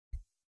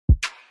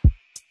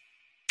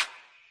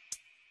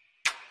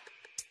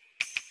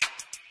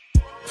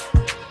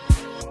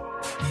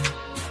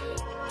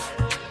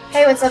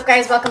Hey, what's up,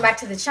 guys? Welcome back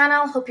to the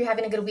channel. Hope you're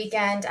having a good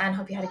weekend and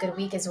hope you had a good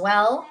week as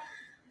well.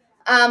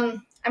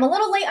 I'm a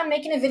little late on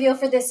making a video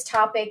for this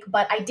topic,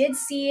 but I did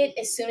see it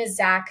as soon as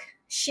Zach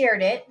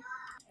shared it.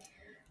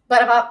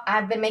 But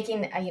I've been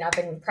making, I've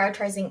been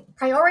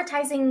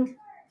prioritizing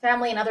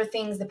family and other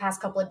things the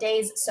past couple of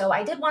days. So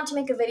I did want to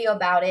make a video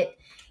about it,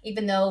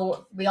 even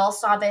though we all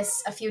saw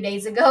this a few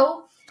days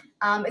ago.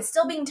 It's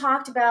still being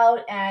talked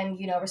about, and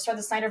Restore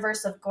the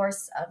Snyderverse, of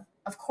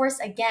course,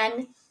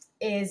 again,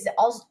 is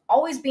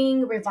always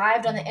being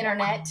revived on the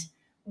internet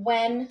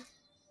when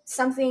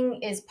something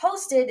is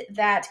posted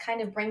that kind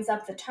of brings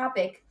up the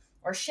topic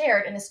or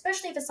shared, and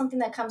especially if it's something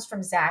that comes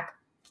from Zach.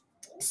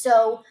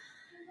 So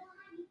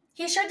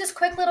he shared this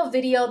quick little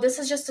video. This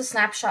is just a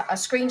snapshot, a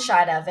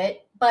screenshot of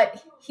it,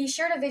 but he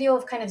shared a video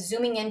of kind of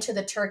zooming into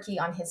the turkey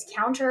on his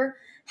counter.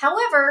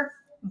 However,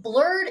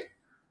 blurred,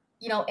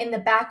 in the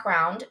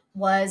background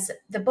was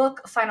the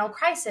book Final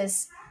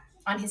Crisis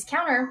on his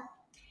counter.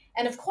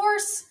 And of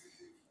course,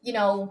 you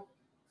know,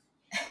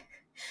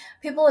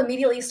 people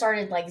immediately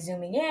started like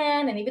zooming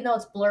in, and even though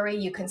it's blurry,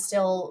 you can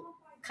still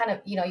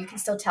you can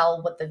still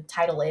tell what the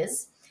title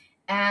is.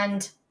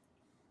 And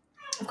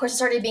of course, it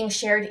started being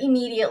shared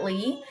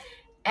immediately.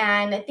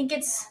 And I think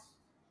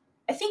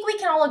we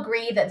can all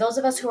agree that those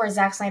of us who are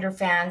Zack Snyder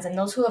fans and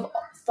those who have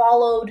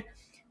followed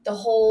the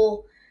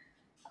whole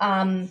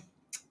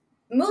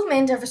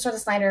movement of Restore the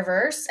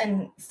Snyderverse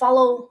and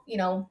follow,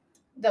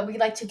 that we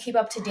like to keep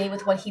up to date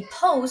with what he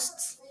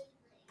posts.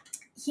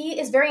 He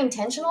is very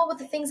intentional with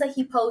the things that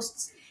he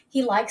posts.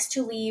 He likes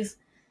to leave,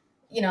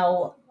 you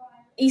know,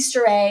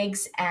 Easter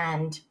eggs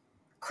and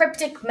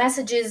cryptic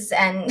messages,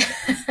 and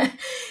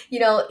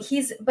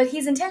he's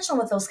intentional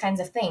with those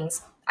kinds of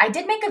things. I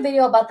did make a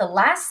video about the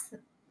last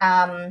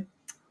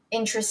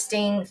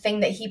interesting thing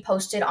that he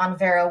posted on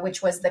Vero,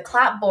 which was the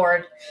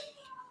clapboard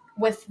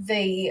with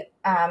the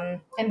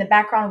in the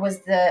background was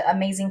the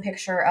amazing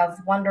picture of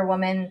Wonder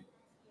Woman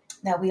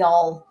that we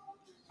all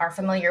are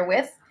familiar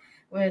with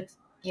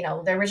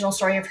the original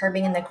story of her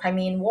being in the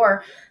Crimean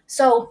War.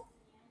 So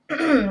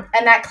and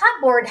that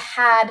clapboard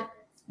had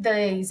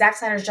the Zack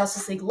Snyder's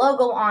Justice League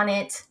logo on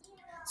it.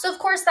 So of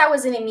course that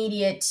was an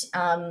immediate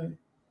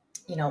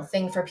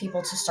thing for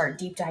people to start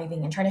deep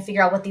diving and trying to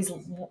figure out what these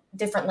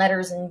different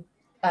letters and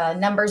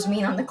numbers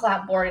mean on the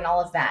clapboard and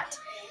all of that.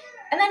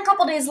 And then a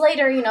couple days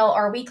later,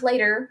 or a week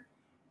later,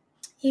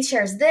 he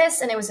shares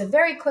this, and it was a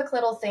very quick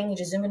little thing. He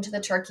just zoomed into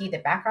the turkey. The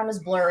background was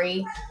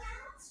blurry.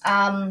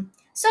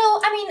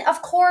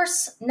 Of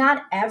course,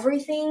 not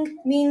everything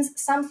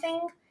means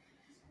something.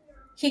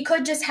 He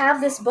could just have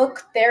this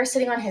book there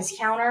sitting on his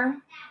counter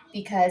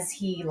because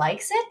he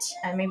likes it,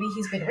 and maybe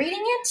he's been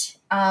reading it.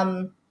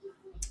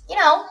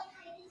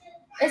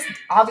 It's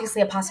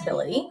obviously a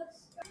possibility.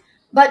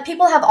 But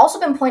people have also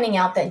been pointing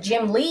out that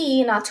Jim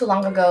Lee, not too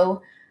long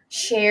ago,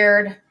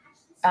 shared,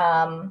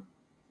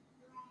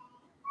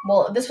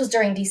 this was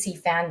during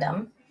DC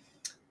fandom.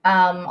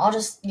 I'll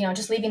just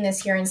leaving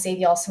this here and save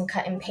y'all some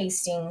cut and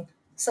pasting,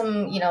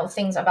 some,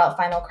 things about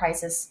Final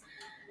Crisis.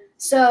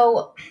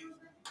 So,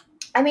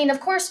 of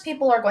course,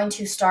 people are going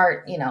to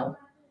start,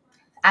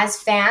 as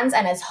fans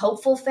and as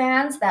hopeful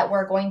fans that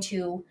we're going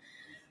to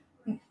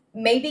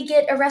maybe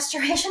get a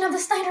restoration of the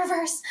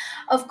Snyderverse.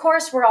 Of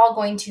course, we're all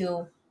going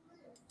to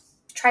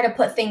try to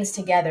put things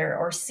together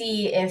or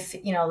see if,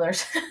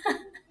 there's,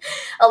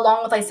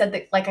 along with,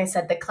 like I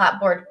said, the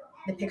clapboard,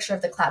 the picture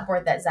of the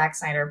clapboard that Zack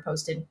Snyder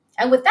posted.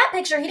 And with that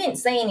picture, he didn't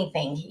say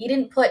anything. He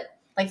didn't put,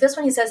 like this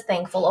one, he says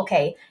thankful.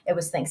 Okay, it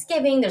was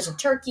Thanksgiving. There's a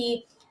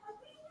turkey.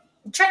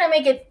 I'm trying to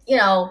make it,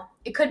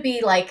 it could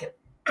be like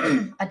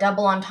a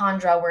double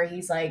entendre where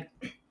he's like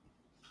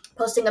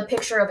posting a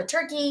picture of a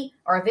turkey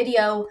or a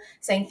video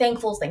saying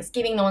thankful,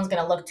 Thanksgiving. No one's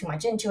going to look too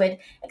much into it,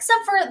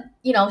 except for,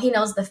 he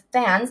knows the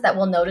fans that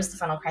will notice the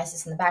Final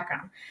Crisis in the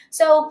background.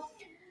 So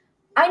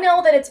I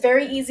know that it's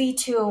very easy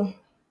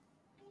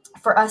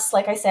for us,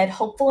 like I said,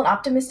 hopeful and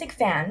optimistic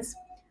fans,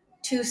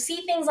 to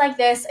see things like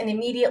this and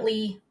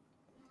immediately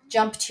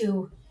jump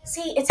to,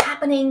 see, it's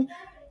happening,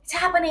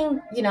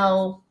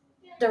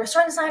 they're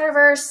restoring the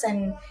Snyderverse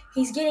and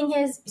he's getting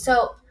his.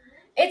 So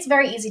it's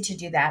very easy to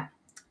do that.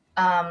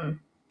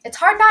 It's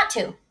hard not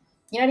to.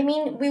 You know what I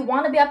mean? We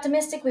want to be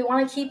optimistic. We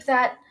want to keep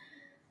that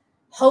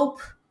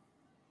hope.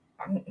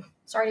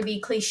 Sorry to be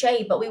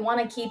cliche, but we want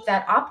to keep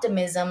that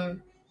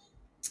optimism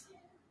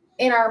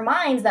in our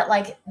minds that,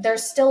 like,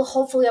 there's still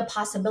hopefully a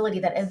possibility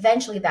that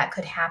eventually that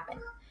could happen.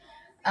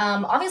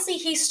 Obviously,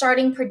 he's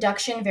starting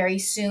production very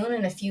soon,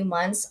 in a few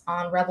months,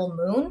 on Rebel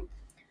Moon.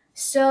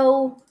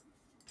 So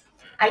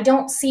I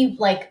don't see,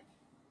 like,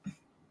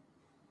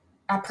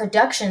 a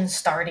production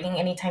starting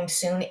anytime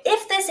soon.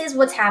 If this is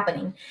what's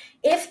happening,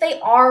 if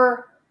they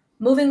are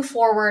moving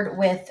forward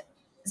with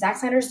Zack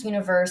Snyder's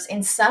universe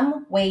in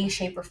some way,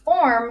 shape, or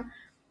form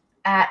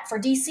for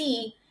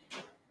DC,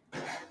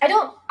 I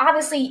don't,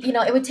 obviously,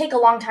 it would take a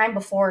long time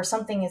before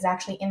something is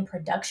actually in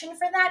production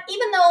for that,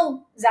 even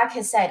though Zack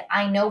has said,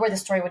 I know where the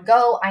story would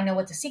go. I know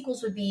what the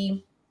sequels would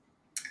be.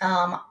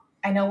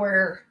 I know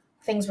where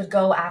things would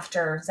go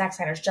after Zack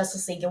Snyder's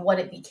Justice League and what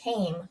it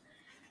became.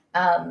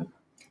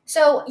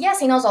 So yes,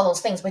 he knows all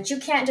those things, but you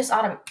can't just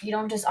you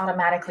don't just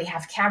automatically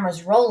have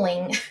cameras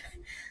rolling,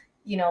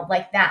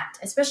 like that.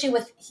 Especially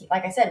with,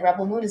 like I said,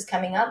 Rebel Moon is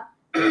coming up.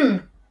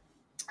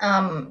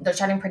 They're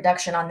starting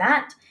production on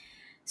that.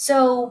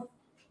 So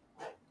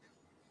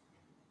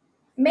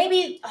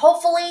maybe,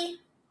 hopefully,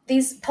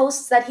 these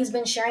posts that he's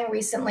been sharing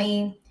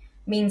recently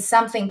mean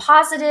something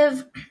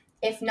positive.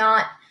 If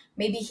not,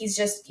 maybe he's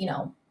just,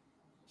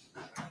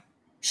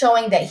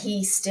 showing that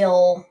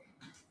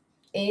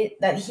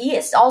that he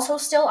is also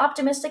still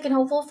optimistic and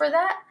hopeful for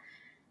that.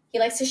 He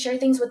likes to share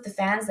things with the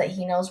fans that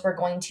he knows we're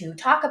going to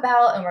talk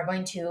about and we're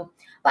going to,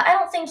 but I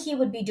don't think he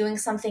would be doing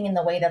something in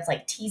the way that's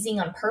like teasing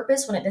on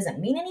purpose when it doesn't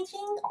mean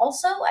anything.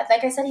 Also,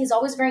 like I said, he's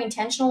always very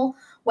intentional,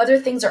 whether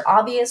things are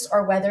obvious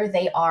or whether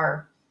they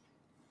are,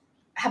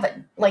 have it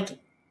like,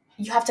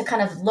 you have to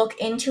kind of look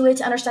into it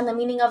to understand the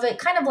meaning of it.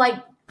 Kind of like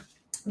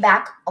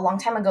back a long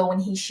time ago when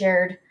he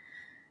shared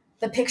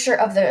the picture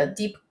of the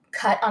deep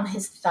cut on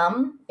his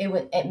thumb.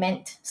 It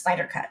meant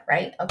Snyder cut,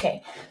 right?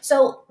 Okay.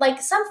 So like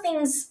some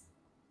things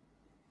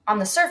on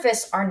the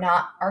surface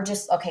are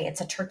just okay,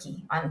 it's a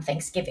turkey on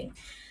Thanksgiving.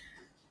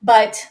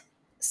 But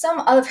some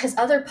of his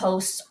other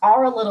posts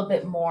are a little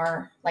bit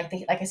more like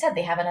I said,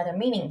 they have another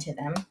meaning to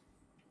them.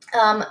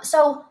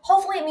 So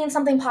hopefully it means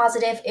something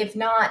positive. If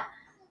not,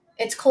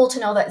 it's cool to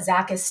know that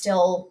Zach is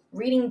still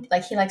reading,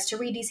 like he likes to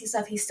read DC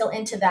stuff. He's still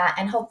into that.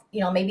 And hope,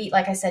 maybe,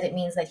 like I said, it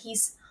means that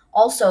he's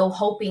also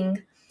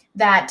hoping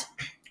that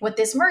with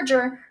this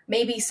merger,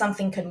 maybe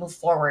something could move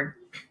forward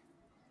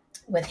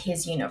with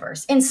his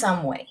universe in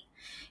some way,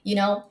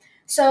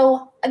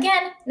 So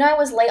again, no, I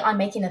was late on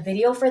making a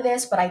video for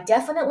this, but I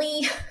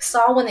definitely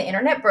saw when the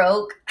internet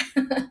broke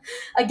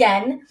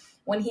again,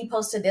 when he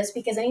posted this,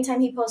 because anytime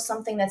he posts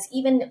something that's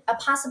even a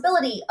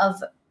possibility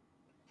of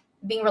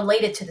being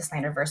related to the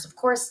Snyderverse, of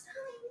course,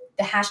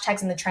 the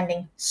hashtags and the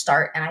trending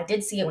start. And I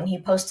did see it when he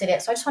posted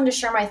it. So I just wanted to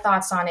share my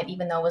thoughts on it,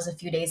 even though it was a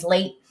few days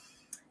late.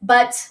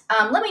 But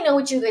let me know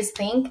what you guys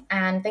think.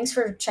 And thanks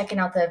for checking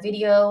out the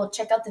video.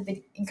 Check out the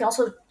video. You can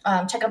also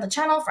check out the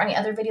channel for any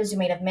other videos you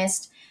may have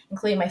missed,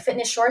 including my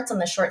fitness shorts in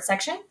the short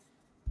section.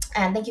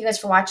 And thank you guys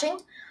for watching.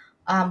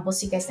 We'll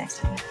see you guys next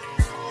time.